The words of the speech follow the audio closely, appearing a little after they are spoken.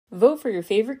Vote for your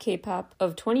favorite K-pop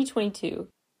of 2022.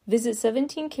 Visit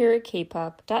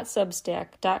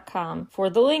 17karatkpop.substack.com for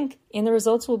the link, and the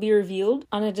results will be revealed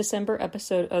on a December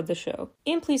episode of the show.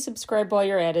 And please subscribe while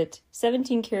you're at it,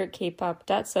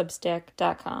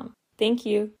 17karatkpop.substack.com. Thank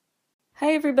you.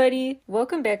 Hi everybody,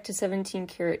 welcome back to 17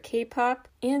 Karat K-pop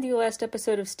and the last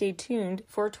episode of Stay Tuned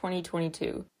for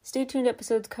 2022. Stay Tuned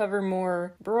episodes cover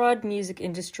more broad music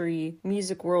industry,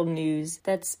 music world news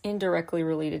that's indirectly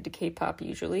related to K-pop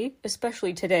usually,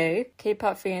 especially today.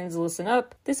 K-pop fans, listen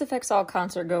up. This affects all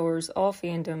concert goers, all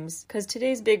fandoms, because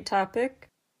today's big topic: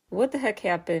 what the heck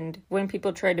happened when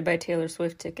people tried to buy Taylor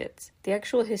Swift tickets? The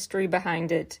actual history behind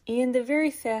it, and the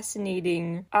very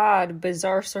fascinating, odd,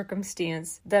 bizarre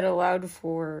circumstance that allowed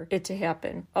for it to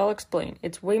happen. I'll explain.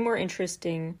 It's way more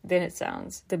interesting than it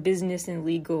sounds. The business and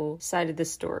legal side of the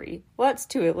story. Lots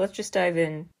to it. Let's just dive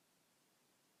in.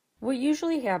 What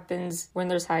usually happens when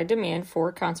there's high demand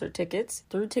for concert tickets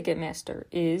through Ticketmaster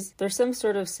is there's some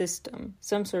sort of system,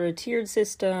 some sort of tiered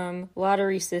system,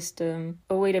 lottery system,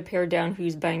 a way to pare down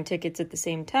who's buying tickets at the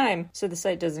same time so the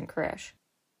site doesn't crash.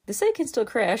 The site can still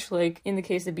crash, like in the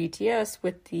case of BTS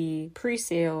with the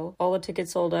pre-sale, all the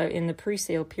tickets sold out in the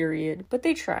pre-sale period, but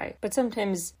they try. But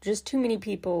sometimes just too many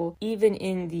people, even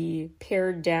in the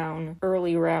pared down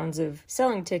early rounds of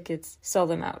selling tickets, sell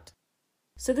them out.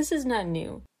 So this is not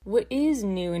new. What is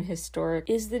new and historic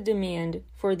is the demand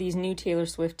for these new Taylor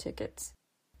Swift tickets.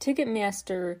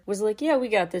 Ticketmaster was like, yeah, we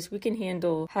got this. We can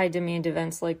handle high demand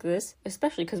events like this,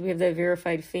 especially because we have that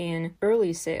verified fan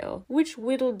early sale, which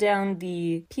whittled down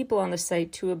the people on the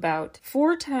site to about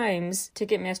 4 times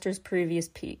Ticketmaster's previous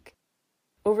peak.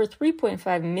 Over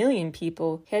 3.5 million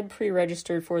people had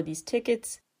pre-registered for these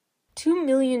tickets. 2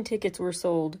 million tickets were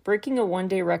sold, breaking a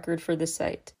one-day record for the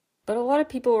site. But a lot of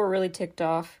people were really ticked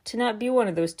off to not be one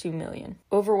of those 2 million.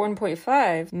 Over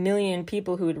 1.5 million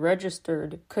people who had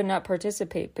registered could not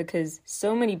participate because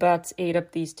so many bots ate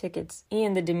up these tickets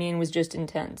and the demand was just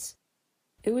intense.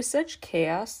 It was such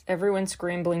chaos, everyone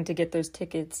scrambling to get those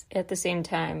tickets at the same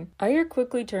time. Ayer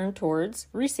quickly turned towards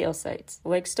resale sites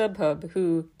like StubHub,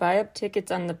 who buy up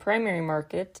tickets on the primary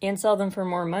market and sell them for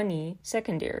more money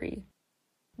secondary.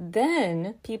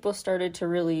 Then people started to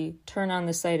really turn on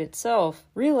the site itself,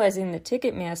 realizing that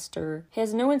Ticketmaster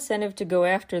has no incentive to go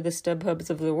after the StubHubs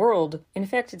of the world. In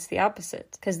fact, it's the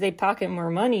opposite, because they pocket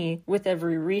more money with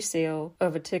every resale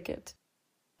of a ticket.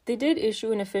 They did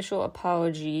issue an official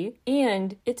apology,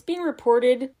 and it's being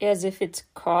reported as if it's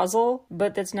causal,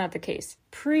 but that's not the case.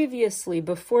 Previously,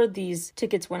 before these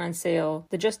tickets went on sale,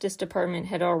 the Justice Department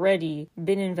had already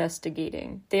been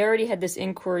investigating. They already had this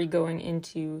inquiry going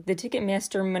into the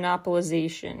Ticketmaster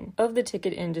monopolization of the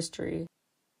ticket industry.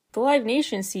 The Live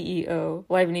Nation CEO,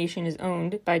 Live Nation is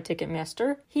owned by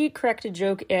Ticketmaster, he cracked a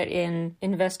joke at an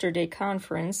Investor Day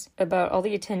conference about all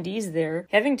the attendees there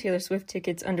having Taylor Swift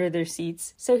tickets under their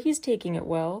seats, so he's taking it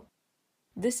well.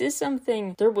 This is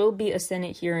something there will be a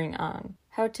Senate hearing on,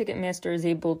 how Ticketmaster is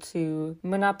able to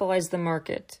monopolize the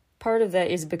market. Part of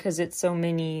that is because it's so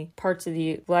many parts of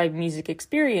the live music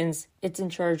experience. It's in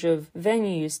charge of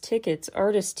venues, tickets,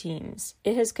 artist teams.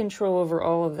 It has control over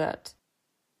all of that.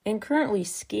 And currently,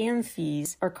 scam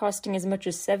fees are costing as much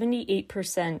as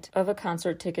 78% of a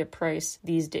concert ticket price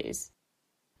these days.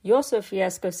 You also have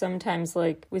fiasco sometimes,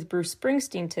 like with Bruce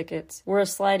Springsteen tickets, where a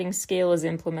sliding scale is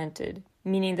implemented,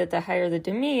 meaning that the higher the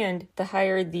demand, the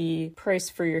higher the price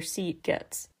for your seat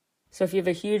gets. So if you have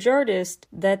a huge artist,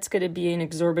 that's going to be an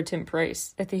exorbitant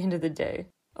price at the end of the day.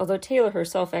 Although Taylor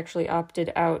herself actually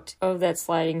opted out of that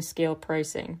sliding scale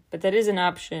pricing. But that is an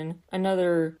option,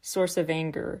 another source of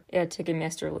anger at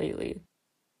Ticketmaster lately.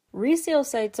 Resale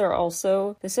sites are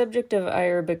also the subject of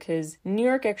ire because New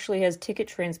York actually has ticket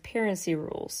transparency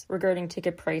rules regarding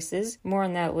ticket prices, more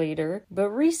on that later, but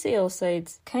resale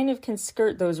sites kind of can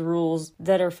skirt those rules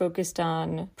that are focused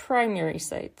on primary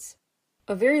sites.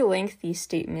 A very lengthy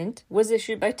statement was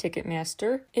issued by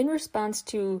Ticketmaster. In response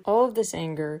to all of this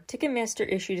anger,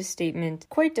 Ticketmaster issued a statement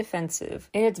quite defensive,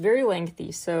 and it's very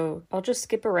lengthy, so I'll just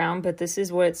skip around, but this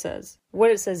is what it says.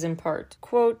 What it says in part,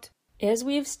 quote, "As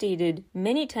we have stated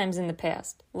many times in the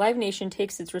past, Live Nation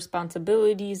takes its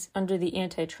responsibilities under the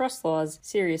antitrust laws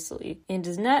seriously and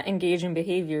does not engage in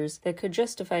behaviors that could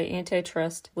justify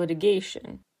antitrust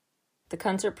litigation. The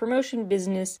concert promotion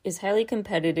business is highly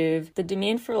competitive. The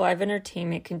demand for live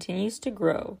entertainment continues to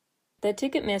grow. That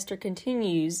Ticketmaster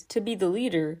continues to be the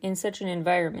leader in such an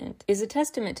environment is a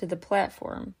testament to the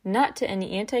platform, not to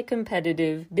any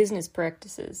anti-competitive business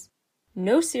practices.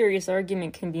 No serious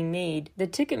argument can be made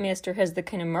that Ticketmaster has the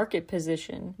kind of market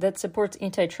position that supports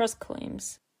antitrust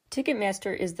claims.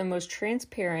 Ticketmaster is the most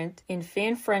transparent and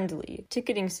fan-friendly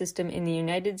ticketing system in the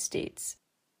United States.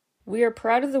 We are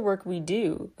proud of the work we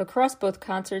do across both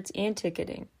concerts and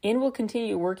ticketing, and will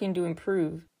continue working to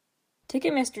improve.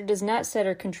 Ticketmaster does not set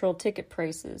or control ticket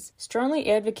prices, strongly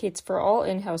advocates for all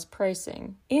in-house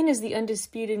pricing, and is the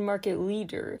undisputed market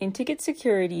leader in ticket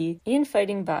security and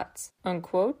fighting bots,"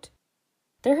 unquote.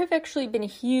 There have actually been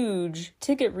huge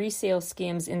ticket resale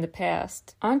scams in the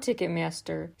past on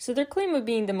Ticketmaster, so their claim of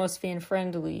being the most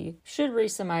fan-friendly should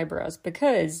raise some eyebrows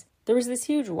because there was this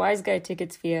huge Wise Guy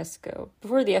Tickets fiasco.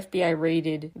 Before the FBI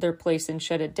raided their place and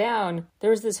shut it down,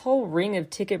 there was this whole ring of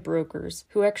ticket brokers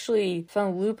who actually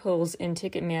found loopholes in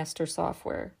Ticketmaster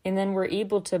software and then were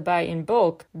able to buy in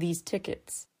bulk these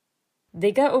tickets.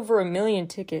 They got over 1 million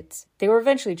tickets. They were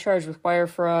eventually charged with wire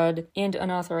fraud and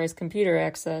unauthorized computer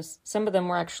access. Some of them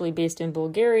were actually based in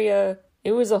Bulgaria.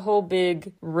 It was a whole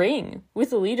big ring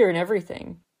with a leader and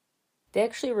everything. They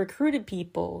actually recruited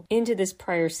people into this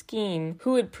prior scheme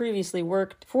who had previously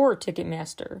worked for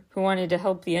Ticketmaster, who wanted to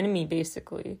help the enemy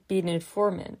basically, be an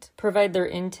informant, provide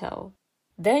their intel.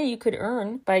 Then you could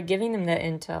earn, by giving them that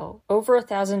intel, over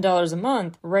 $1,000 a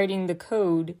month writing the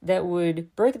code that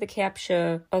would break the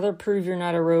CAPTCHA, other prove you're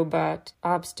not a robot,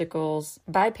 obstacles,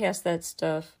 bypass that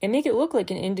stuff, and make it look like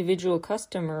an individual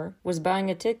customer was buying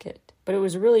a ticket, but it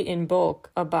was really in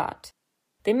bulk a bot.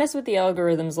 They messed with the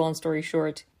algorithms, long story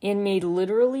short, and made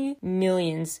literally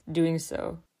millions doing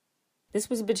so.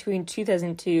 This was between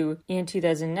 2002 and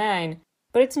 2009,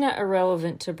 but it's not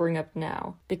irrelevant to bring up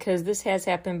now, because this has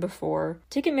happened before.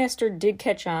 Ticketmaster did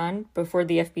catch on before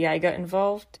the FBI got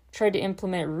involved, tried to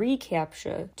implement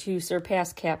reCAPTCHA to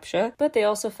surpass CAPTCHA, but they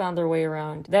also found their way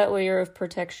around that layer of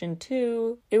protection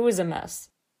too. It was a mess.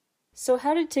 So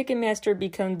how did Ticketmaster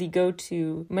become the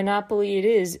go-to monopoly it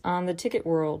is on the ticket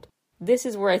world? This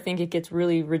is where I think it gets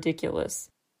really ridiculous.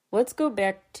 Let's go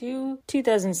back to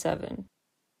 2007.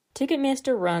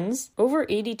 Ticketmaster runs over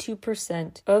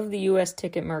 82% of the US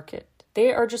ticket market.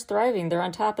 They are just thriving. They're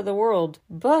on top of the world.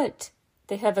 But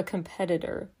they have a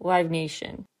competitor, Live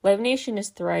Nation. Live Nation is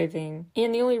thriving,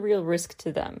 and the only real risk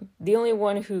to them, the only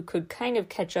one who could kind of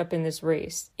catch up in this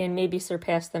race and maybe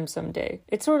surpass them someday.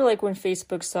 It's sort of like when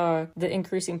Facebook saw the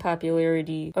increasing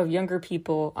popularity of younger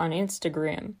people on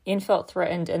Instagram and felt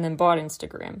threatened and then bought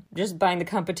Instagram. Just buying the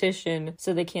competition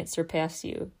so they can't surpass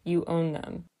you. You own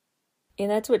them.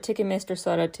 And that's what Ticketmaster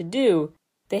sought out to do.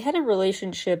 They had a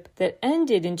relationship that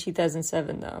ended in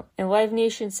 2007, though, and Live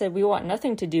Nation said, "We want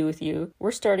nothing to do with you.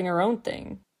 We're starting our own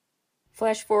thing."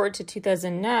 Flash forward to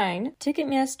 2009,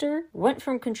 Ticketmaster went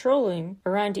from controlling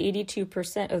around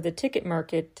 82% of the ticket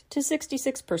market to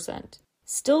 66%.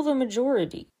 Still the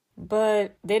majority,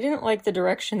 but they didn't like the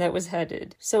direction that was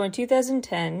headed. So in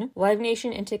 2010, Live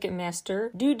Nation and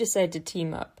Ticketmaster do decide to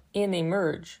team up, and they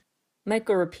merge.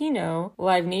 Michael Rapino,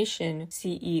 Live Nation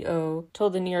CEO,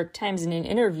 told the New York Times in an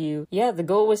interview, the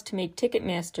goal was to make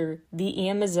Ticketmaster the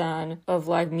Amazon of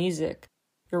live music,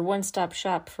 your one-stop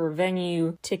shop for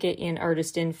venue, ticket, and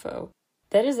artist info.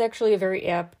 That is actually a very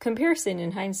apt comparison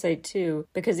in hindsight too,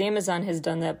 because Amazon has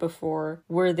done that before,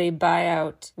 where they buy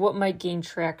out what might gain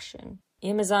traction.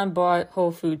 Amazon bought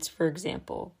Whole Foods, for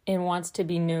example, and wants to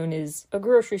be known as a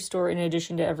grocery store in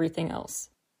addition to everything else.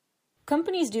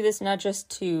 Companies do this not just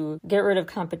to get rid of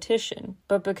competition,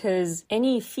 but because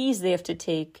any fees they have to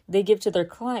take, they give to their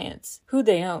clients, who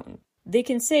they own. They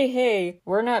can say, hey,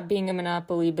 we're not being a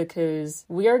monopoly because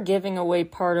we are giving away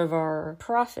part of our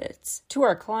profits to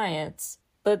our clients,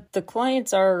 but the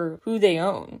clients are who they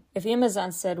own. If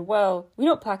Amazon said, well, we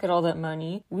don't pocket all that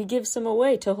money, we give some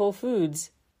away to Whole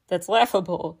Foods, that's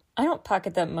laughable. I don't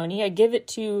pocket that money. I give it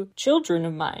to children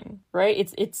of mine,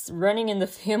 right? It's running in the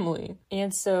family.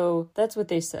 And so that's what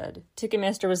they said.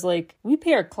 Ticketmaster was like, we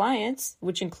pay our clients,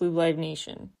 which include Live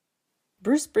Nation.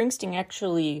 Bruce Springsteen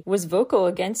actually was vocal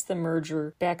against the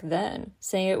merger back then,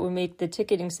 saying it would make the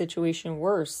ticketing situation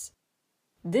worse.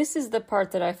 This is the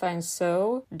part that I find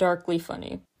so darkly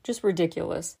funny. Just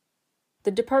ridiculous. The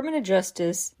Department of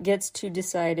Justice gets to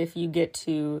decide if you get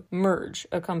to merge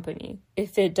a company,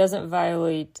 if it doesn't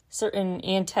violate certain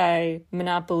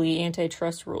anti-monopoly,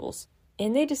 antitrust rules.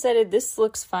 And they decided this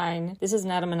looks fine, this is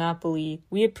not a monopoly,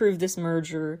 we approve this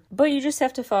merger, but you just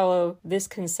have to follow this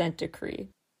consent decree.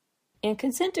 And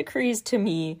consent decrees, to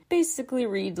me, basically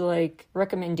read like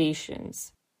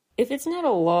recommendations. If it's not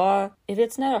a law, if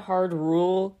it's not a hard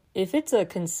rule, if it's a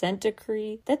consent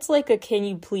decree, that's like a can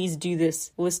you please do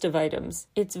this list of items.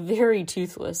 It's very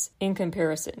toothless in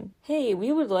comparison. Hey,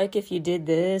 we would like if you did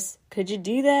this. Could you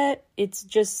do that? It's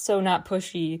just so not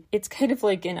pushy. It's kind of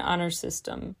like an honor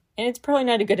system. And it's probably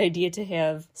not a good idea to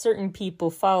have certain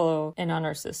people follow an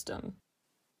honor system.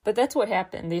 But that's what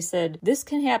happened. They said, this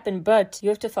can happen, but you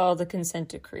have to follow the consent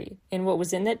decree. And what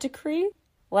was in that decree?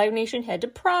 Live Nation had to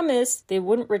promise they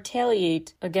wouldn't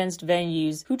retaliate against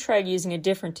venues who tried using a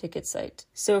different ticket site.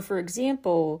 So, for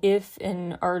example, if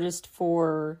an artist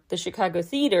for the Chicago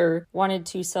Theater wanted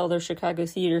to sell their Chicago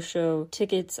Theater show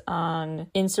tickets on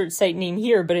insert site name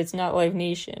here, but it's not Live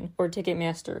Nation or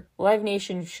Ticketmaster, Live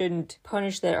Nation shouldn't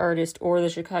punish that artist or the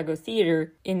Chicago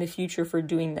Theater in the future for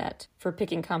doing that, for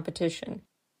picking competition.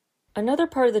 Another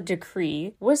part of the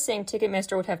decree was saying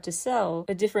Ticketmaster would have to sell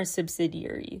a different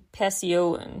subsidiary,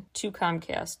 Paciolan, to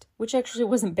Comcast, which actually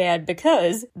wasn't bad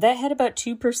because that had about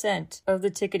 2% of the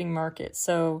ticketing market,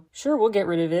 so sure, we'll get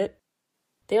rid of it.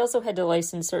 They also had to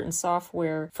license certain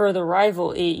software for the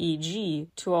rival AEG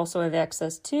to also have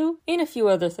access to, and a few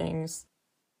other things.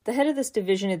 The head of this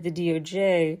division at the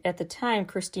DOJ at the time,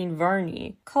 Christine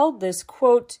Varney, called this,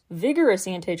 quote, vigorous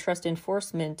antitrust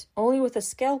enforcement only with a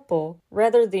scalpel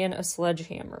rather than a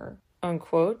sledgehammer,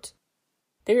 unquote.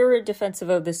 They were defensive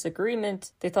of this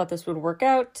agreement. They thought this would work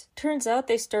out. Turns out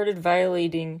they started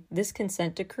violating this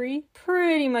consent decree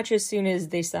pretty much as soon as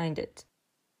they signed it.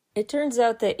 It turns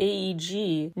out that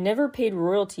AEG never paid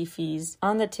royalty fees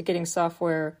on the ticketing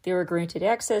software they were granted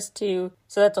access to,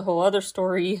 so that's a whole other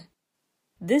story.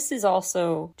 This is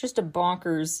also just a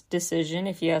bonkers decision,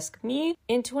 if you ask me.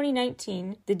 In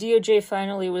 2019, the DOJ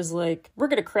finally was like, we're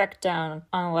going to crack down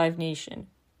on Live Nation.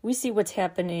 We see what's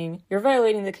happening, you're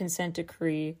violating the consent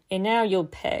decree, and now you'll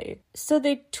pay. So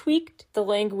they tweaked the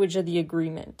language of the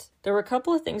agreement. There were a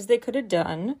couple of things they could have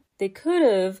done. They could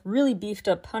have really beefed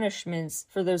up punishments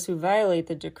for those who violate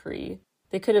the decree.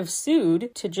 They could have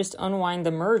sued to just unwind the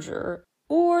merger.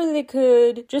 Or they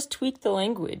could just tweak the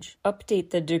language, update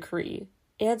the decree,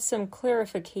 add some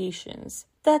clarifications.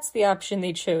 That's the option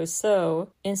they chose,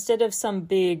 so instead of some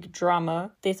big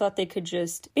drama, they thought they could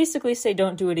just basically say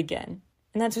don't do it again.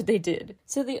 And that's what they did.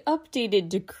 So the updated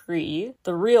decree,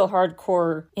 the real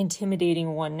hardcore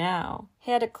intimidating one now,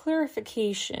 had a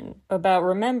clarification about,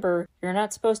 remember, you're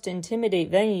not supposed to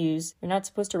intimidate venues, you're not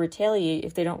supposed to retaliate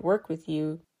if they don't work with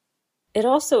you. It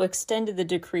also extended the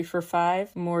decree for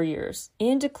 5 more years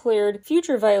and declared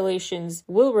future violations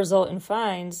will result in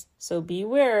fines, so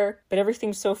beware, but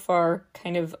everything so far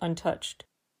kind of untouched.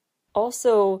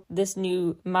 Also, this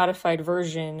new modified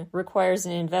version requires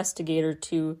an investigator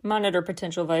to monitor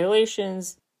potential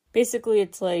violations. Basically,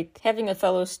 it's like having a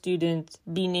fellow student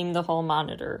be named the hall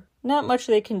monitor. Not much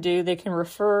they can do, they can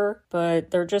refer,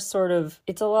 but they're just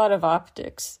it's a lot of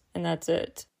optics, and that's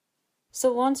it.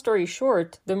 So long story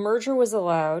short, the merger was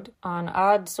allowed on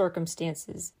odd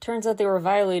circumstances. Turns out they were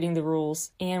violating the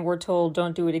rules, and were told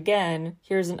don't do it again,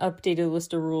 here's an updated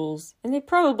list of rules, and they've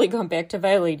probably gone back to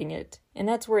violating it. And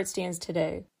that's where it stands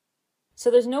today. So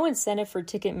there's no incentive for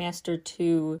Ticketmaster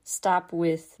to stop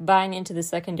with buying into the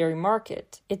secondary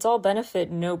market. It's all benefit,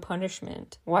 no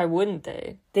punishment. Why wouldn't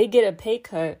they? They get a pay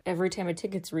cut every time a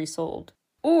ticket's resold.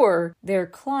 Or their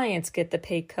clients get the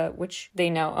pay cut, which they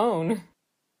now own.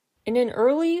 In an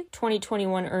early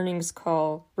 2021 earnings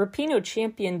call, Rapinoe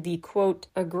championed the, quote,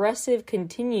 aggressive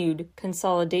continued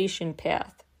consolidation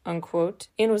path, unquote,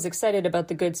 and was excited about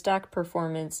the good stock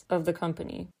performance of the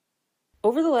company.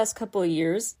 Over the last couple of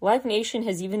years, Live Nation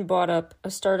has even bought up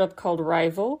a startup called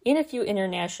Rival and a few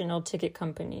international ticket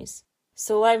companies.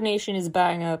 So Live Nation is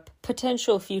buying up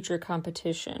potential future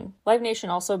competition. Live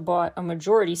Nation also bought a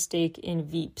majority stake in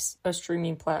Veeps, a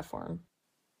streaming platform.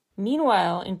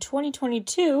 Meanwhile, in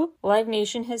 2022, Live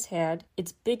Nation has had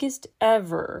its biggest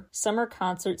ever summer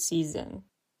concert season.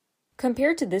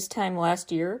 Compared to this time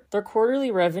last year, their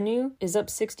quarterly revenue is up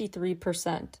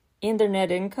 63%. And their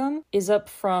net income is up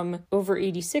from over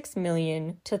 $86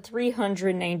 million to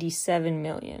 $397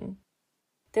 million.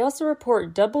 They also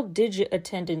report double-digit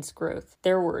attendance growth,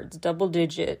 their words,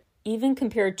 double-digit, even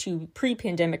compared to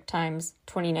pre-pandemic times,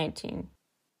 2019.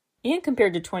 And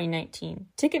compared to 2019,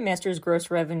 Ticketmaster's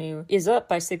gross revenue is up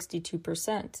by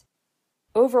 62%.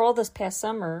 Overall this past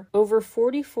summer, over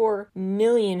 44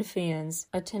 million fans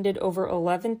attended over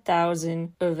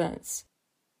 11,000 events.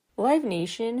 Live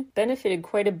Nation benefited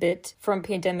quite a bit from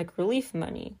pandemic relief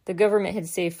money the government had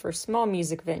saved for small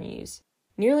music venues.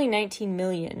 Nearly $19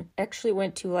 million actually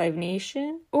went to Live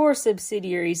Nation or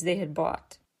subsidiaries they had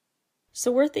bought.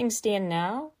 So where things stand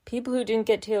now, people who didn't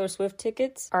get Taylor Swift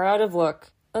tickets are out of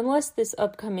luck. Unless this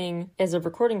upcoming, as of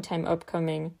recording time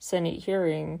upcoming, Senate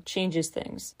hearing changes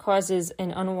things, causes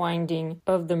an unwinding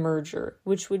of the merger,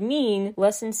 which would mean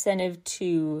less incentive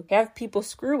to have people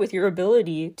screw with your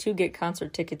ability to get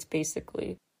concert tickets,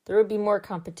 basically. There would be more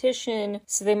competition,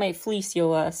 so they might fleece you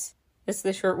less. That's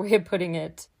the short way of putting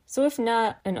it. So if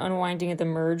not an unwinding of the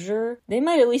merger, they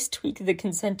might at least tweak the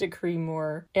consent decree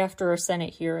more after a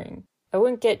Senate hearing. I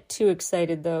wouldn't get too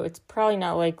excited though. It's probably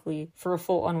not likely for a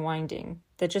full unwinding.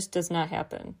 That just does not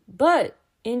happen. But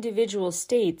individual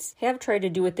states have tried to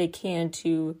do what they can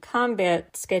to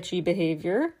combat sketchy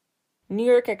behavior. New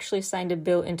York actually signed a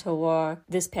bill into law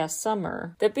this past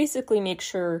summer that basically makes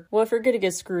sure, well, if you're going to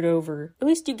get screwed over, at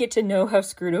least you get to know how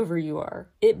screwed over you are.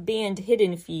 It banned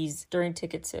hidden fees during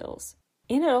ticket sales.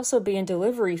 And it also banned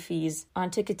delivery fees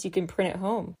on tickets you can print at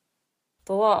home.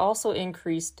 The law also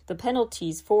increased the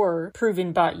penalties for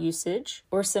proven bot usage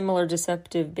or similar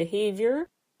deceptive behavior,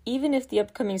 even if the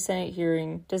upcoming Senate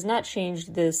hearing does not change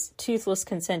this toothless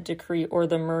consent decree or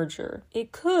the merger.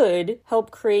 It could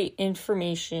help create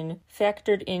information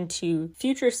factored into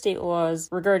future state laws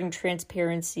regarding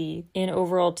transparency and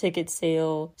overall ticket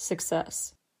sale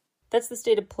success. That's the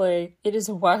state of play. It is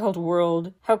a wild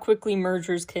world, how quickly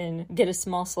mergers can get a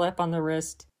small slap on the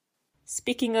wrist.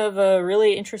 Speaking of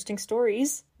really interesting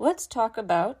stories, let's talk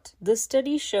about the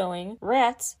study showing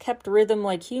rats kept rhythm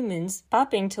like humans,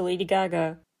 bopping to Lady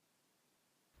Gaga.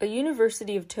 A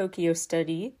University of Tokyo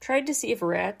study tried to see if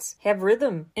rats have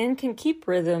rhythm and can keep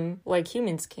rhythm like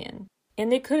humans can.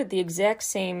 And they could at the exact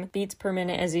same beats per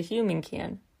minute as a human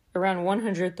can, around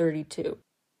 132.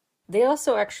 They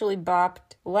also actually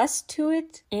bopped less to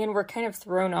it and were kind of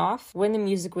thrown off when the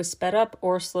music was sped up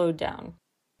or slowed down.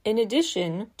 In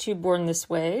addition to Born This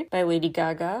Way by Lady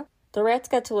Gaga, the rats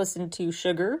got to listen to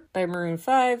Sugar by Maroon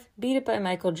 5, Beat It by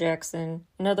Michael Jackson,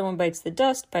 Another One Bites the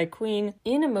Dust by Queen,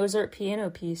 and a Mozart piano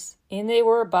piece. And they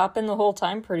were bopping the whole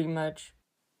time pretty much.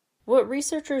 What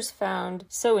researchers found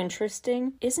so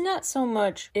interesting is not so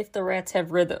much if the rats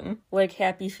have rhythm, like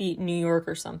Happy Feet New York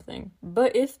or something,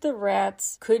 but if the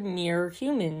rats could mirror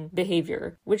human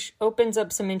behavior, which opens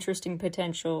up some interesting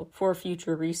potential for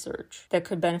future research that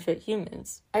could benefit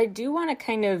humans. I do want to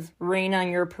kind of rain on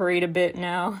your parade a bit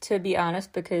now, to be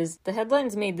honest, because the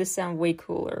headlines made this sound way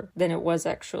cooler than it was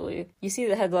actually. You see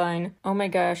the headline, "Oh my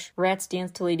gosh, rats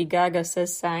dance to Lady Gaga,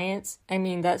 says science." I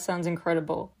mean, that sounds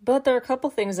incredible. But there are a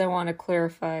couple things I want to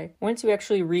clarify once you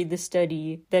actually read the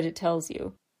study that it tells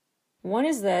you. One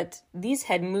is that these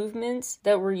head movements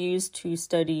that were used to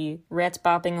study rats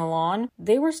bopping along,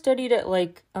 they were studied at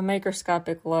like a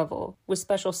microscopic level with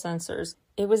special sensors.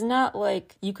 It was not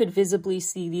like you could visibly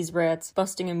see these rats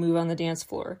busting a move on the dance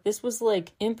floor. This was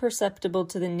like imperceptible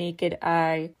to the naked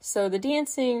eye, so the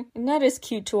dancing, not as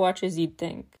cute to watch as you'd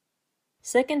think.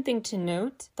 Second thing to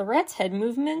note, the rats' head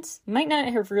movements might not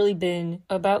have really been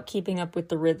about keeping up with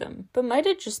the rhythm, but might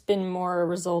have just been more a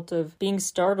result of being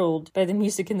startled by the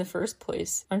music in the first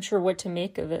place, unsure what to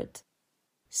make of it.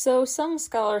 So some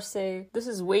scholars say this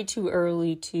is way too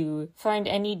early to find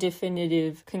any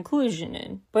definitive conclusion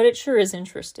in, but it sure is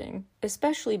interesting,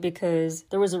 especially because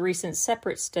there was a recent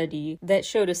separate study that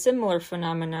showed a similar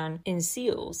phenomenon in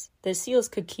seals, that seals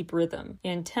could keep rhythm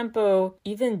and tempo,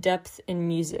 even depth in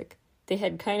music. They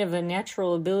had kind of a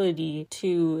natural ability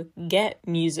to get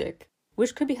music,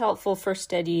 which could be helpful for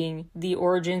studying the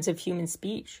origins of human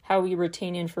speech, how we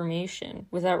retain information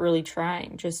without really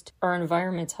trying, just our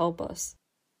environments help us.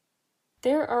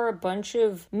 There are a bunch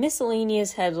of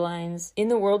miscellaneous headlines in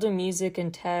the world of music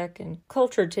and tech and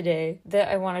culture today that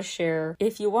I want to share.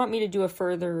 If you want me to do a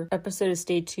further episode of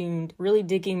Stay Tuned, really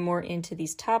digging more into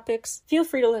these topics, feel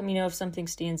free to let me know if something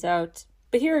stands out.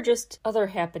 But here are just other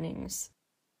happenings.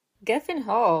 Geffen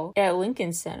Hall at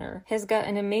Lincoln Center has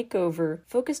gotten a makeover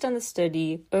focused on the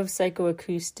study of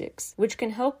psychoacoustics, which can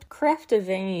help craft a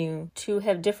venue to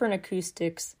have different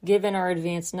acoustics given our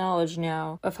advanced knowledge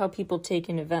now of how people take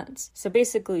in events. So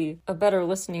basically, a better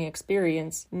listening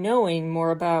experience, knowing more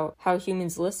about how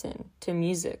humans listen to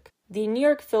music. The New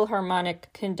York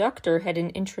Philharmonic conductor had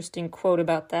an interesting quote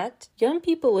about that. "Young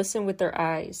people listen with their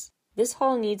eyes. This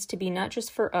hall needs to be not just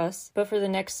for us, but for the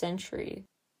next century."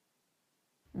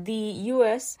 The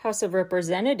U.S. House of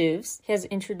Representatives has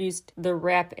introduced the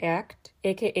RAP Act,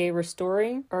 aka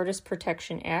Restoring Artist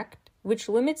Protection Act, which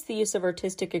limits the use of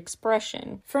artistic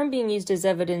expression from being used as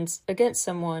evidence against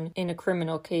someone in a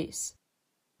criminal case.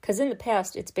 Because in the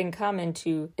past, it's been common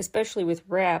to, especially with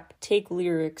rap, take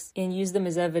lyrics and use them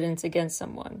as evidence against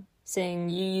someone, saying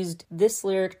you used this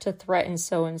lyric to threaten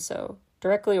so-and-so,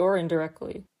 directly or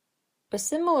indirectly. A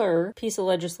similar piece of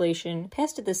legislation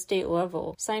passed at the state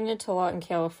level, signed into law in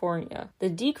California, the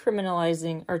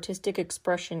Decriminalizing Artistic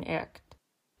Expression Act.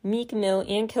 Meek Mill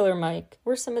and Killer Mike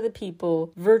were some of the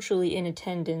people virtually in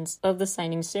attendance of the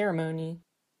signing ceremony.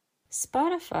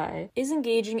 Spotify is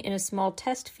engaging in a small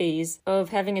test phase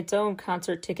of having its own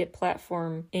concert ticket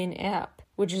platform in-app,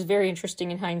 which is very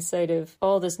interesting in hindsight of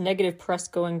all this negative press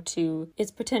going to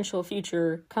its potential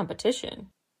future competition.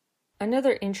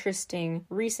 Another interesting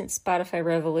recent Spotify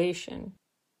revelation.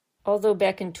 Although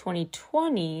back in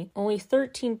 2020, only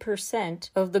 13%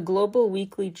 of the global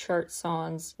weekly chart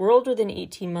songs were older than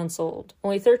 18 months old.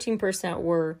 Only 13%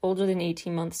 were older than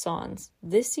 18-month songs.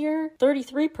 This year,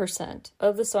 33%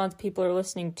 of the songs people are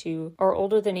listening to are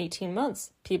older than 18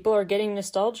 months. People are getting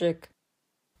nostalgic.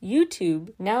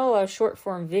 YouTube now allows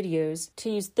short-form videos to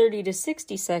use 30 to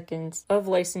 60 seconds of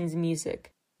licensed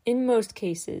music. In most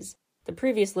cases, the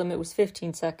previous limit was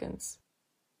 15 seconds.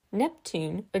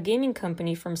 Neptune, a gaming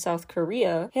company from South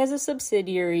Korea, has a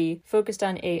subsidiary focused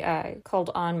on AI called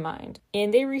OnMind,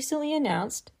 and they recently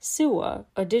announced Suwa,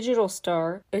 a digital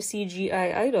star, a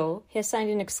CGI idol, has signed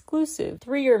an exclusive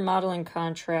 3-year modeling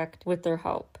contract with their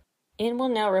help, and will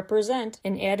now represent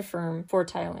an ad firm for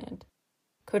Thailand.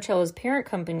 Coachella's parent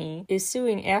company is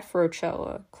suing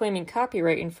Afrochella, claiming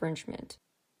copyright infringement.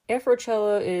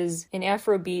 Afrochella is an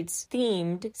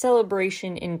Afrobeats-themed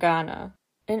celebration in Ghana.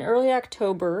 In early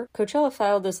October, Coachella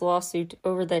filed this lawsuit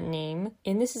over that name,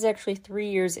 and this is actually 3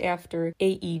 years after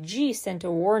AEG sent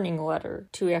a warning letter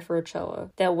to Afrochella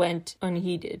that went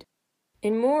unheeded.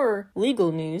 In more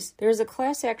legal news, there is a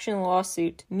class action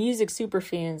lawsuit music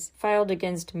superfans filed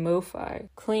against MoFi,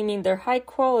 claiming their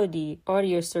high-quality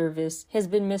audio service has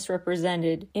been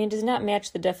misrepresented and does not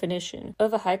match the definition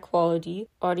of a high-quality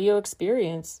audio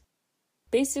experience.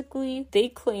 Basically, they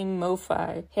claim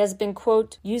MoFi has been,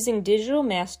 quote, using digital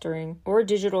mastering or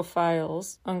digital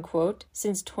files, unquote,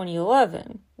 since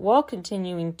 2011, while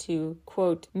continuing to,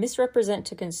 quote, misrepresent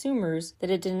to consumers that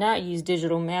it did not use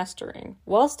digital mastering,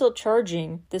 while still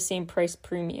charging the same price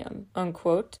premium,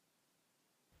 unquote.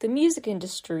 The music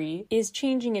industry is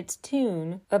changing its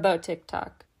tune about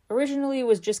TikTok. Originally, it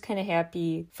was just kind of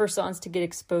happy for songs to get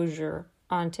exposure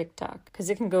on TikTok, because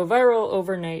it can go viral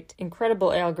overnight,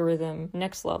 incredible algorithm,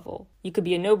 next level. You could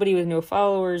be a nobody with no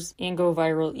followers and go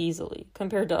viral easily,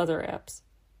 compared to other apps.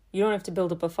 You don't have to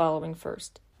build up a following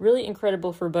first. Really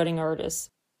incredible for budding artists.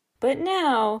 But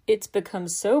now, it's become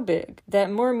so big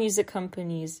that more music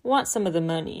companies want some of the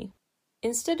money.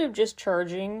 Instead of just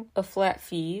charging a flat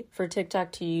fee for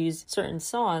TikTok to use certain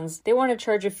songs, they want to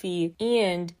charge a fee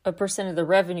and a % of the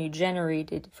revenue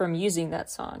generated from using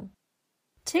that song.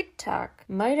 TikTok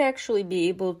might actually be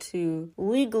able to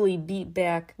legally beat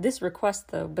back this request,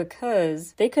 though,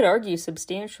 because they could argue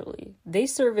substantially. They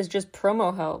serve as just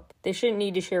promo help. They shouldn't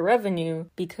need to share revenue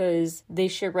because they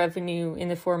share revenue in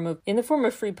the form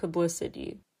of free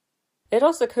publicity. It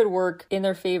also could work in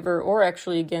their favor or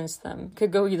actually against them.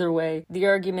 Could go either way. The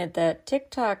argument that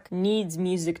TikTok needs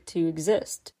music to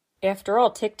exist. After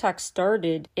all, TikTok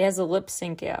started as a lip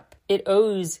sync app. It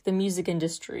owes the music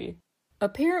industry.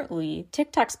 Apparently,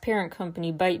 TikTok's parent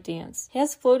company, ByteDance,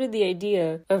 has floated the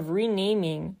idea of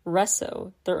renaming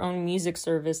Resso, their own music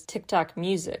service, TikTok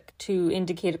Music, to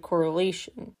indicate a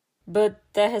correlation. But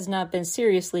that has not been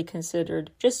seriously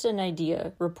considered, just an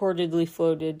idea, reportedly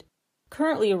floated.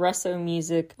 Currently, Resso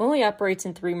Music only operates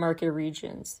in 3 market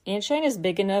regions, and China's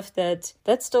big enough that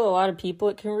that's still a lot of people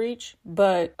it can reach,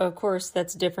 but of course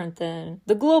that's different than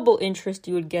the global interest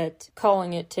you would get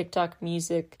calling it TikTok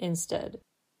Music instead.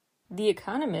 The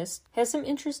Economist has some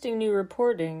interesting new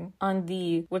reporting on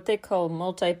the, what they call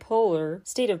multipolar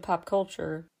state of pop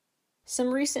culture.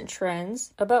 Some recent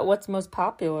trends about what's most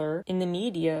popular in the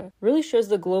media really shows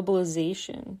the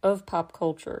globalization of pop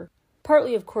culture.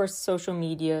 Partly, of course, social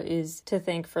media is to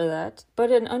thank for that, but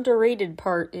an underrated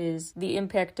part is the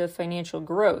impact of financial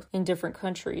growth in different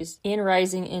countries and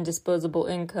rising in disposable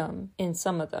income in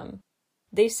some of them.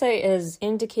 They cite as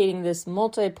indicating this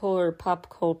multipolar pop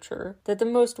culture that the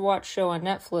most watched show on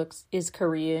Netflix is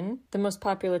Korean, the most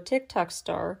popular TikTok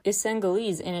star is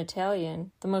Senegalese and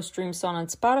Italian, the most streamed song on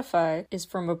Spotify is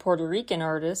from a Puerto Rican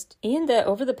artist, and that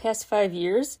over the past 5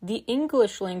 years, the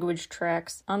English language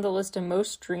tracks on the list of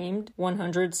most streamed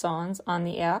 100 songs on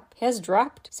the app has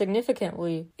dropped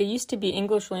significantly. It used to be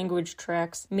English language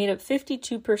tracks made up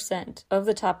 52% of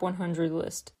the top 100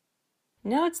 list.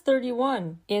 Now it's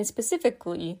 31, and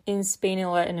specifically in Spain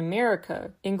and Latin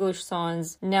America, English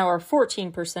songs now are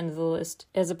 14% of the list,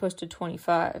 as opposed to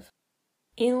 25.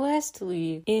 And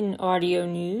lastly, in audio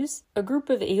news, a group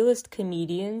of A-list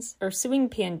comedians are suing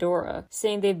Pandora,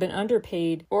 saying they've been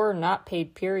underpaid or not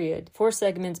paid, period, for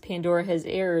segments Pandora has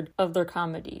aired of their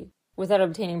comedy, without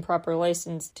obtaining proper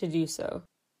license to do so.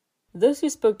 Those who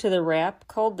spoke to The Wrap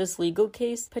called this legal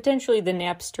case potentially the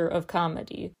Napster of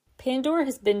comedy. Pandora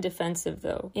has been defensive,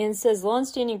 though, and says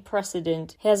long-standing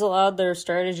precedent has allowed their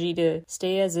strategy to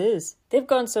stay as is. They've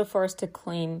gone so far as to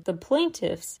claim the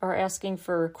plaintiffs are asking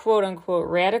for quote-unquote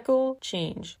radical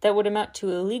change that would amount to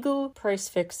illegal price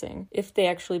fixing if they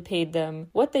actually paid them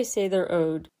what they say they're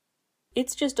owed.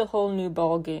 It's just a whole new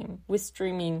ballgame with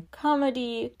streaming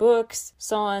comedy, books,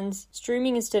 songs.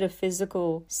 Streaming instead of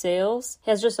physical sales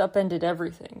has just upended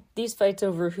everything. These fights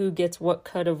over who gets what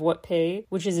cut of what pay,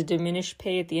 which is a diminished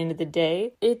pay at the end of the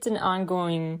day, it's an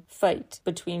ongoing fight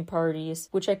between parties,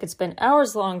 which I could spend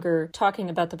hours longer talking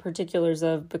about the particulars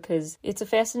of because it's a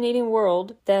fascinating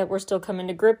world that we're still coming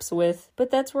to grips with,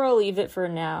 but that's where I'll leave it for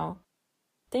now.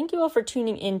 Thank you all for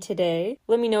tuning in today.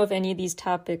 Let me know if any of these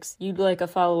topics you'd like a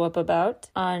follow-up about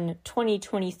on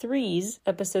 2023's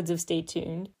episodes of Stay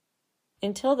Tuned.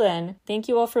 Until then, thank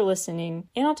you all for listening,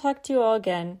 and I'll talk to you all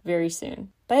again very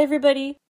soon. Bye, everybody!